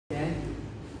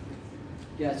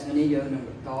yes anh ấy dương nằm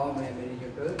to mà mình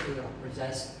dương cứ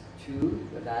possess to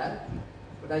cái đó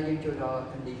và đây dương cho đó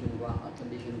condition one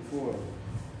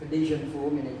condition four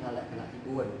mình này là cái là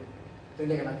tình buồn từ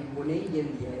đây là tình buồn ấy dương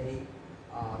về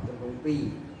từ vòng pi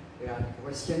là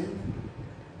question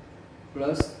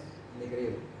plus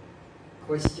negative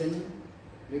question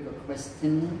với cả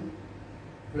question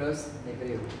plus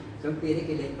negative giống pi đấy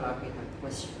cái lên vào cái thằng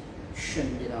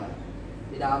question gì đó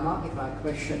thì đào nó cái vào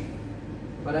question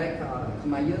và đây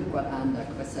không ai dương quạt ăn là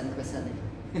question này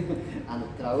ăn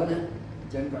trâu nữa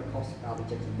chân quạt cost cao bị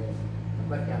chết gì đây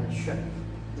quạt cái là question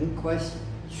những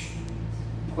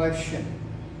question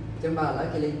chân mà lấy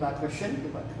cái lên vào question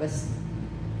cái vào question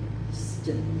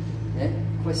yeah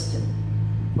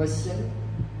question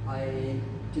I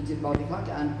did it body clock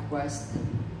and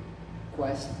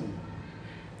question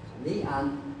lý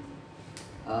an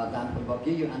đàn phần bọc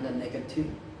dưới an là negative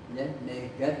nhé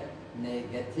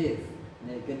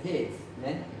negative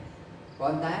nhé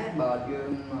còn tái bờ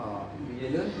dương dưới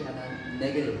lớn thì an là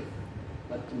negative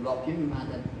và phần bọc dưới an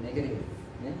là negative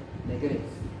nhé negative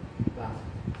và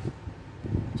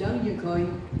chớ như khơi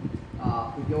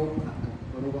vô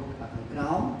thằng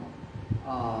cáo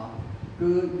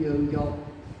cứ dương vô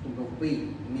tụi công pi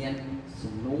miền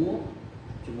sủng lúa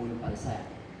chung môi phải sạch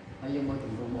hay dương môi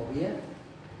tụi một biết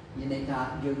như này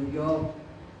ta dương vô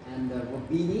and một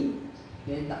bini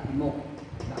nên đặt một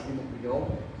vô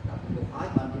đặt một ái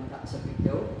bạn chúng ta subject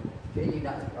dấu cái như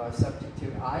đặt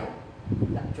subject to ái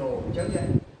đặt chỗ chớ vậy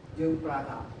dương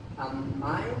prata am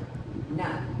I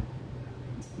not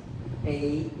a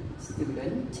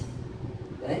student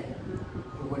đấy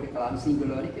tôi được làm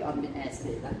singular đấy cái âm bị s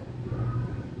để đó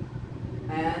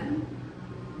and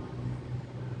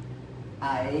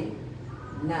I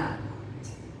not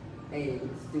a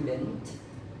student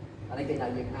ở đây cái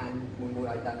này dương an mùi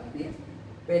ở tầng tiếp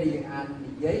về dương an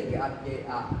giấy cái âm gì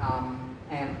am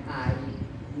I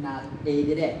not a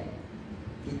đấy đấy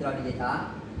thì tôi đi ta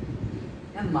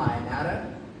am I not a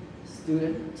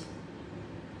student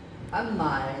am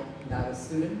I not a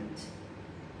student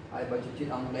ai bảo chuyện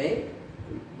ông đấy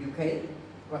UK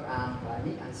what am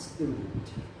I and student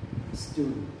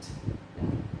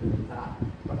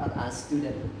what are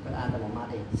student what are the mama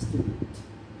student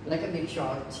lấy cái make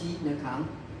sure chi nó khám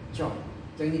chọn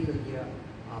cho nên cứ giờ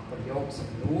ประโยคสม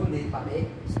รู้ในประเด็น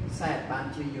แทรกบาน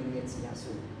ชื่อยูเมียนสัญญา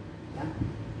สูนะ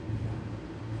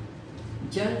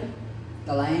จัง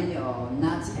cái này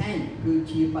nát anh cứ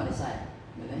chia ba để sai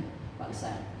đấy ba để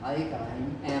sai ấy cái này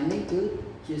em ấy cứ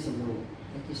chia sum luôn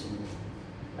cái chia sum luôn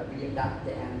và bây giờ đặt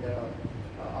để em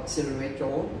accelerate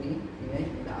chỗ đi đấy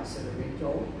đặt accelerate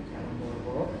chỗ là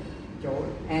một chỗ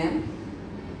em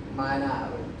my là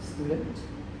student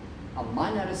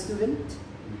mine là student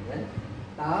đấy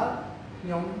đó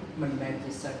nhóm mình đang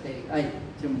chỉ set để ấy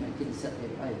chúng mình chỉ set để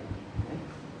ấy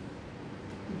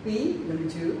P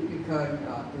number two because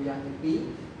tôi đang P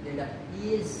để đặt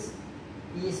is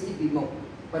đi bị một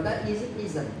và that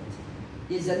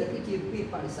isn't cái chữ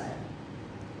P phải sai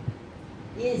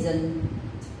isn't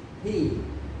he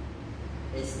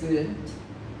a student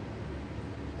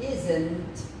isn't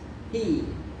he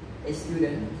a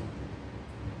student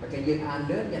và cái dương an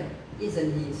lớn nha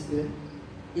isn't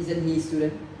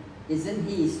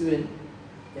he student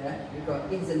yeah because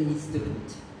isn't he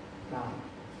student nào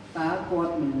ta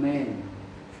quạt mình men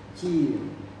chi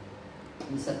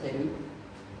mi sát tử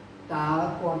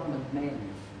ta quạt mình men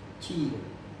chi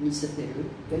mi sát tử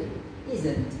cái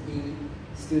isn't he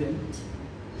student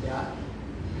yeah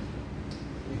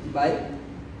thứ bảy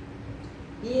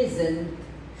isn't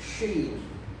she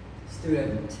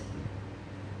student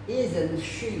isn't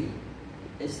she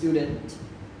a student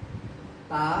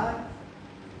ta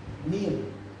niên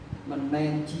mình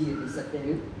men chi mi sát tử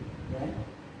yeah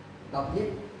đọc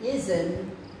tiếp isn't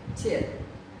it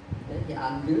đấy thì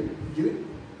ăn dưới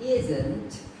isn't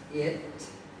it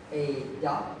a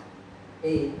dog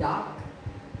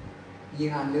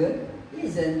dương ăn lớn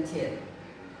isn't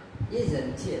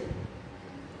it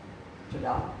cho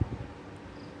đó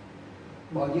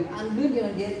bỏ dương ăn lớn cho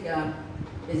nó biết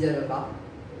is it a dog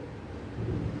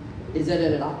is it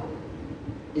a dog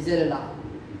is it a dog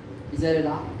is it a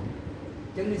dog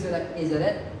chứng như là is it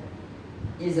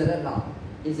a dog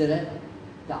is it a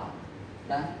dog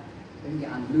đó cái gì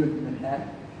ăn lươn mình hết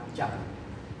chậm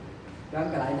đó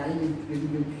cái lại này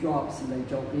dùng cho xin lấy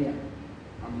cho kia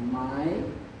máy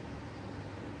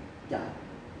chậm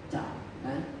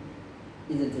đấy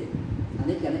isn't it anh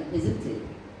ấy cái này isn't it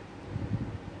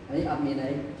anh ấy âm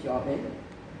này cho bên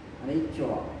anh ấy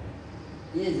cho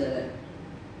is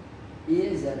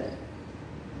it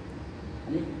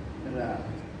anh ấy là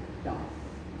đó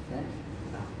đấy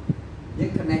những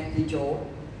connect thì chỗ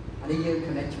anh ấy dương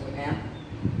connectជាមួយ app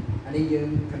anh ấy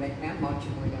dương connect app មកជា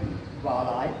មួយនឹង wall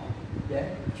ហើយ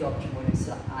ជាប់ជាមួយនឹងស្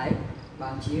រៈ I បា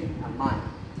នជា amount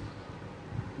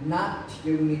not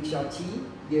យើងមានខ្យល់ T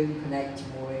យើង connect ជា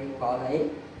មួយ wall អញ្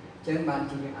ចឹងបាន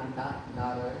ជាយើងអន្តរ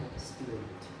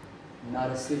not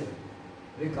a student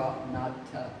ឬក៏ not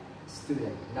a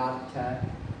student not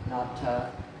a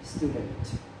student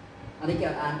អានេះគេ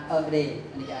អានអឺទេ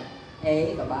អានេះគេអាន A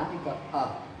ក៏បានឬក៏អឺ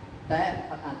តែ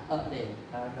អត់អានអឺទេ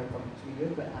នៅក្នុងជឿយើ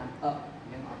ងគាត់អានអឺ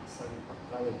យើងអត់សូវអត់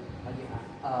ត្រូវហើយយើងអាន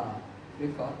អឺឬ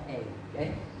ក៏ A អូខេ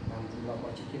តាមជារប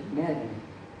ស់ជឿមែន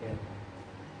ទេ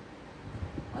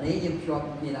អានេះយើងភ្ជាប់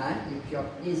នេះដែរយើងភ្ជាប់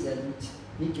isn't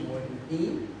នេះជាមួយនឹង E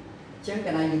អញ្ចឹង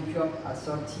កាលណាយើងភ្ជាប់អក្ស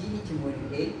រ T នេះជាមួយនឹង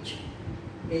H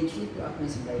នេះគឺអត់មាន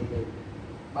សម្លេងទេ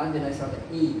បានជានៅសល់តែ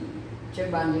E អញ្ចឹង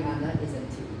បានយើងអានថា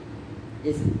isn't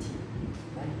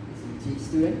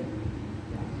student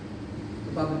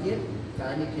បន្តមកទៀតកា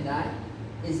លនេះគេដែរ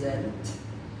isn't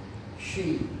she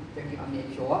ចឹងយើងអត់មាន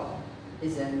ជាប់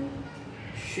isn't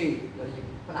she ដល់យើង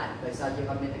ផ្លាច់ដោយសារយើង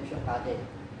អត់មានអក្សរកើតទេ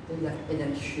ចឹងថា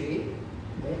isn't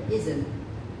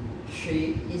she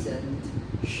isn't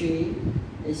she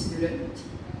a student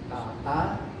តើគា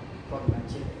ត់មក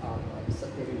ជាស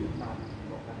ត្វរីបាទ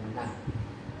មកកាន់ណា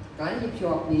កាលនេះ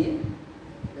ជាប់នេះ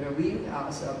រវាង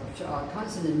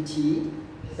consonant T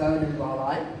ទៅនឹង vowel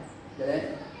ដែល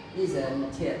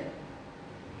isn't it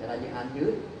ដែលយើងអានយឺ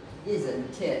ត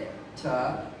isn't it to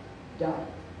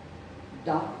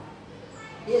dog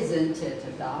isn't it to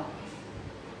dog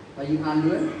ហើយយើងអាន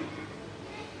លឿន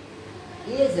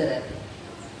is it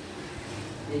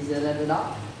a dog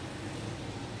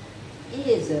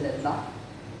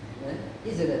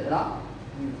is it a dog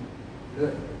លឿ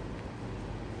ន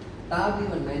តើវា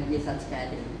មិនមែនជាសត្វឆ្កែ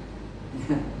ទេ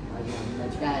ហើយយើង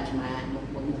ឆ្កែឆ្មាមុខ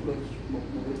ដូចឆ្មាមុខ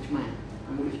ដូចឆ្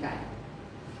កែ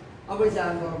អបិសាម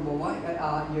កមក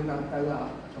យើងក៏ទៅ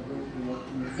សម្រួលមួយ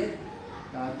ទៀត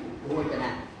ដល់រួចណា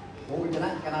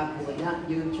កាលណារួចណា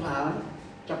យើងឆ្លើយ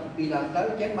ចាប់ពីឡើងទៅ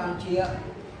អញ្ចឹងបានជា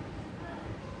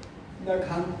នៅ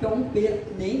ខាងចុងពាក្យ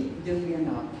នេះយើងមាន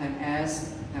time as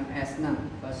ហ្នឹង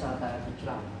បើសារតែឆ្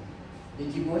លើយទី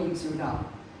ជាមួយយើងសួរដល់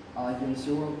យើង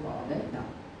សួរដែរ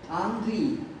aren't we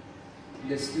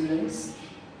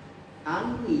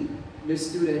the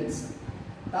students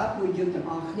តើពួកយើងទាំង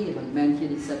អស់គ្នាមិនមែនជា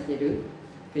និស្សិតទេឬ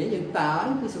ពេលយើងតើ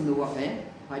គឺសំណួរហ៎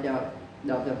ហើយដ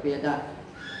ល់ទៅពេលថា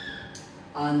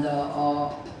and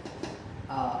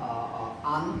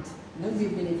aren't នឹងវា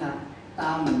មានន័យថា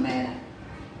តើមិនមែន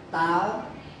តើ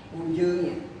ពួកយើង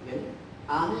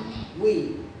aren't we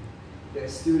the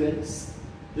students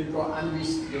ឬក៏ aren't we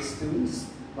the students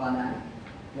បានណា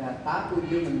តើពួក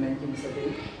យើងមិនមែនជានិស្សិតទេ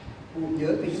ពួកយើ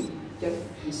ងគឺចិត្ត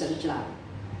និស្សិតឆ្លាត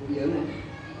ពួកយើងណា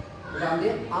ដល់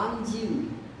នេះ aren't you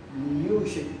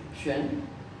musician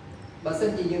បើសិន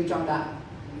ជាយើងចង់ដាក់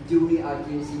you នេះឲ្យ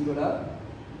ជា singular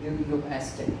យើងលុប s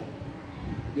ចេញ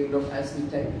យើងលុប s នេះ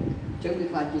ចេញអញ្ចឹងវា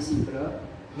ខ្លាចជា singular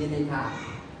មានន័យថា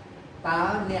តើ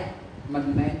អ្នកមិន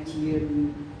មែនជា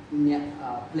អ្នក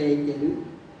play ទេឬ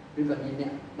ក៏អ្ន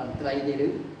កតន្ត្រីទេឬ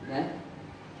ណា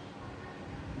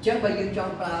អញ្ចឹងបើយើងច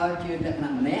ង់ប្រើជាលក្ខណៈ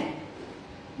ម្នាក់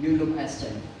យើងលុប s ចេ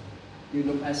ញអ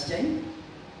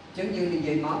ញ្ចឹងយើងនិ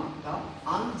យាយមកថា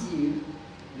aren't you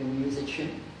the musician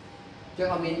អញ្ចឹង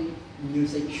អត់មាន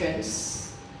musicians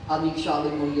អត់មានខ្យល់ដូ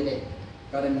ចមួយទេ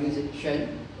ក៏តែ musician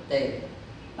ទេ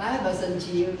តែបើសិន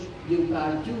ជាយើងប្រើ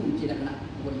you ជាលក្ខណៈ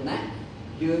វចនៈ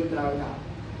យើងប្រើថា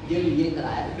យើងនិយាយដ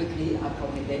ដែលដូចគ្នាអត់ខុស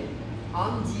នេះទេ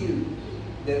aren't you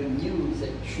the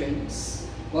musicians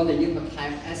គាត់តែយើងបន្ថែម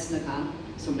s នៅខាង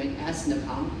សំឡេង s នៅ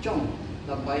ខាងចុង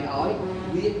ដើម្បីឲ្យ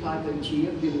វាខ្លាយទៅជា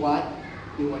វាវត្ត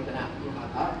ពីវចនៈយើងហៅ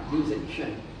ថា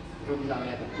musician រួមដល់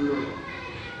អ្នកទទួល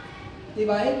ទី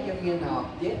3យើងមាន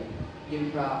ទៀតយើង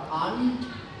ប្រើ aren't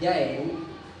they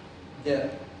the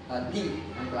D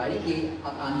អង្កលនេះគេអ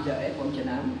ត់ aren't they បងចំ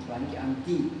ណាំបានគេ aren't D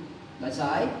ដោយ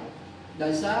សារ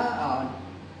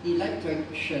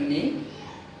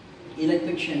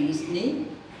electricians នេះ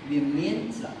វាមាន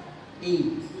ស្រៈ E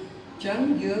ចឹង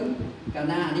យើងកាល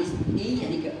ណានេះ E អា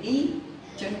នេះក៏ E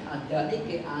ចឹង other នេះ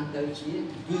គេអានទៅជា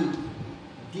D យល់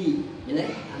ទេ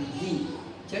អាន D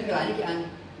ចឹងកន្លែងនេះគេអាន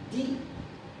D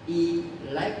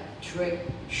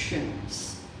electricians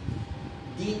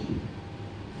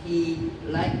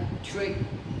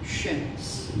electricians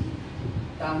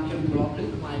តាមជំប្លប់ឬ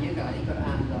ខ្មែរយើងកន្លែងនេះគាត់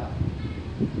អានថា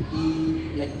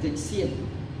electrician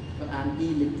គាត់អាន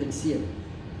electrician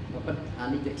បើពិតអាន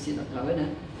electrician អត់ត្រូវទេណា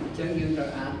អញ្ចឹងយើងត្រូវ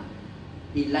អាន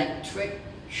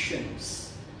electricians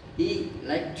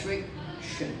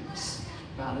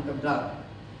បាទនឹងត្រូវ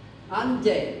aren't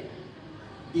they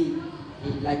the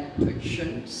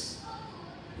electricians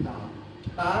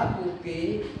តើពួកគេ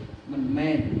mình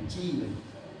men chi mình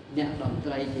nhạc đòn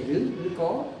trai thì rứ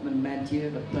có mình men chia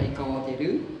đòn trai co thì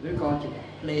rứ co chỉ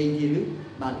lên thì rứ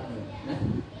bàn nè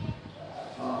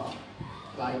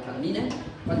lại thằng ní nè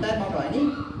còn tay bao loại ní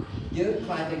giữa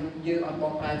khai thì giữa ở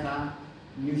bóng khai ta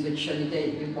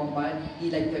musicianity giữa bóng bài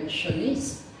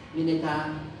electricianist nên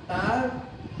ta ta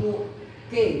thuộc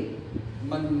kê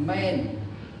mình men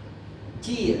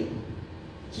chia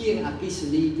chiên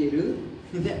akisni thì rứ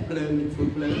nè plơ mình phụ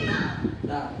plơ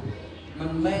đó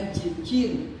mình men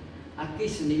chiên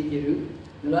akisni thì rứ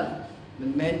nữa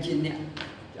mình men chiên nè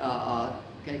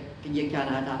cái gì cả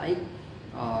là ấy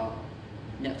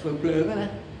nhạc phơi plơ đó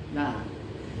nè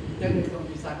chân không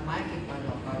bị sạc máy cái bài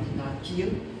học bài chúng ta chiên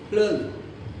plơ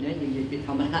nhé như vậy thì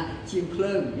thầm là chiên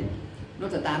plơ nó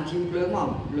จะตามchiên plơ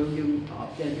không lương dương ở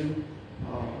trên dương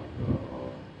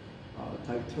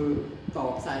thời thư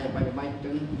tỏ sai bài bài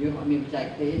chân dương ở miền Tây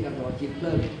thế rồi chiên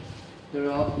plơ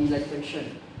rồi electrician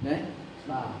đấy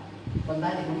và còn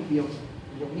đây thì không biết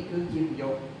dùng ní cứ chiên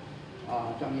dùng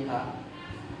trong như thế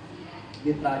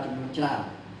việc là chúng mình làm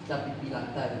tapi bilang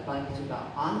tadi pagi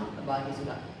sudah pagi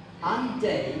sudah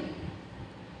andai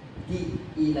the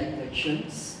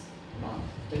electricians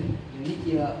chính những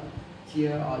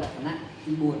chia ở đặc nặng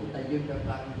thì buồn tại dương được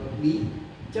là verb bí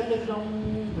chứ được không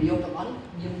phải dùng tập ấn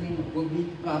dương mình verb bí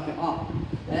là phải off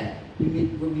đấy dương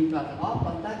mình verb bí là phải off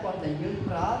còn ta còn tại dương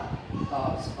đó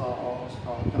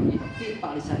trong những cái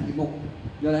bài lý sản mục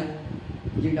rồi đấy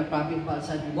dương đặt bài lý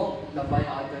sản mục là bài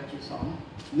ở trong chữ sống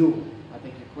you I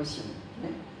think the question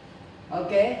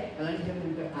ok kalian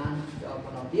jangan berdoa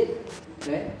penopit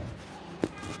okay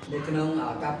để kenang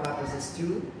kapra process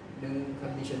 2 dengan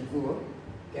condition 4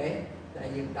 okay tại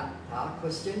យើងដាក់ថា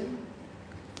question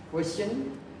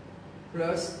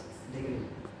plus degree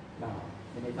បាទ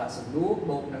មានន័យថាសំណួរ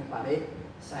បូកនឹងបរិយា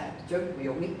ខ្សែចឹងប្រ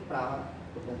យោគនេះប្រើ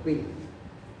កំពុងពីរ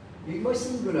ពីមួយ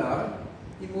singular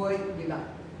ទីមួយយើងដាក់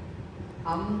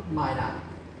am minor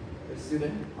the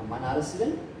student am minor the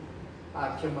student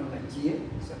action mình chia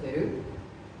seperti itu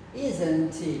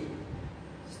isn't he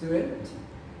student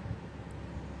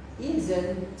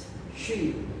isn't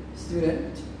she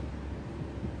student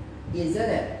isn't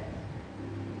it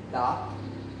dot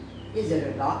isn't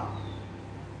it dot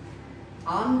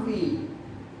aren't we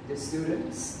the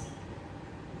students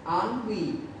aren't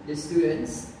we the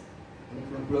students ini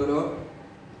from plural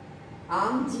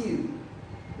aren't you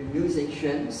the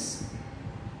musicians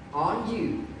aren't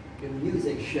you the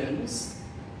musicians,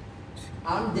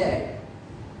 aren't they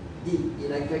the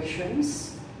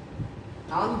electricians,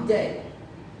 aren't they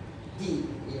the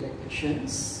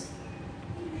electricians?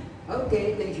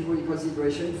 Okay, thank you for your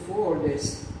consideration for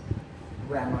this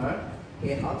grammar.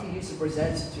 Okay, how to use the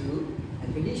present to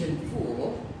and condition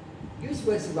 4. Use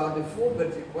words about the form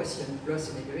but the question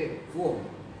plus an interrogative form.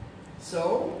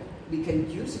 So we can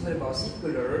use the verb about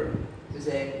singular to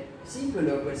say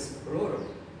singular versus plural.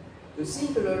 The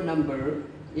singular number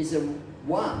is a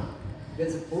 1,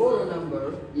 because the plural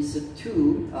number is a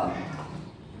 2.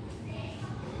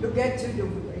 Look at to the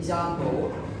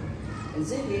example and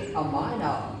say a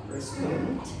minor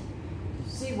student.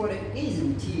 See what it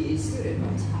isn't he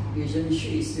student, isn't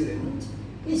she student,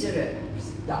 isn't it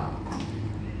dog,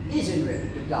 isn't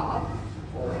it the dog,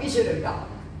 or is it a dog?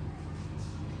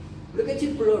 Look at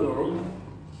your plural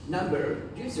number,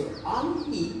 use your aren't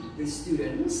we the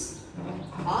students.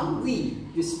 Aren't we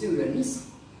the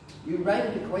students? You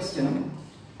write the question,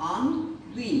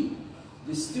 aren't we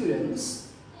the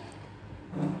students?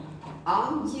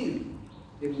 Aren't you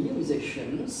the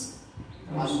musicians?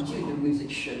 Aren't you the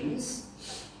musicians?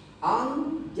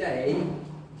 Aren't they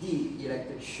the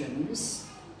electricians?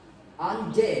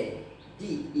 Aren't they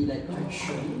the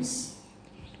electricians?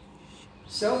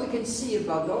 So we can see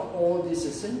about all this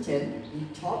sentence we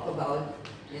talk about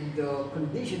in the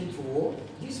condition 4,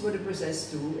 use word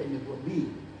process 2 and the verb be.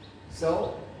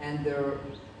 So, and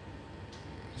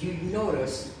you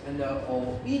notice and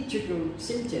each of the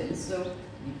sentence, so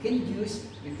you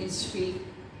can speak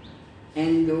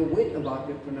and wait about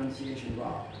the pronunciation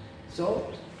well.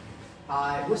 So,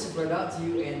 I was brought out to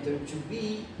you and to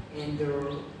be and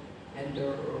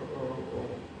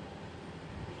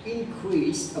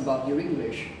increase about your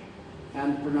English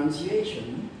and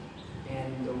pronunciation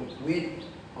and with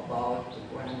about the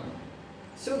grammar.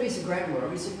 So this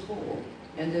grammar is important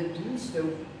and the use the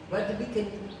but we can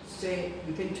say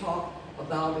we can talk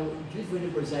about the use when the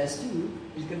process too.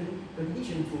 You can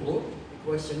condition for the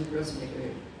question plus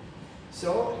negative.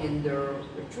 So in the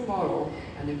tomorrow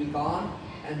and then we gone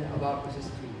and about process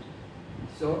 3.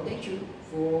 So thank you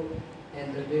for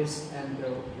and this and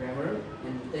the grammar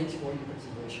and thanks for your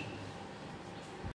consideration.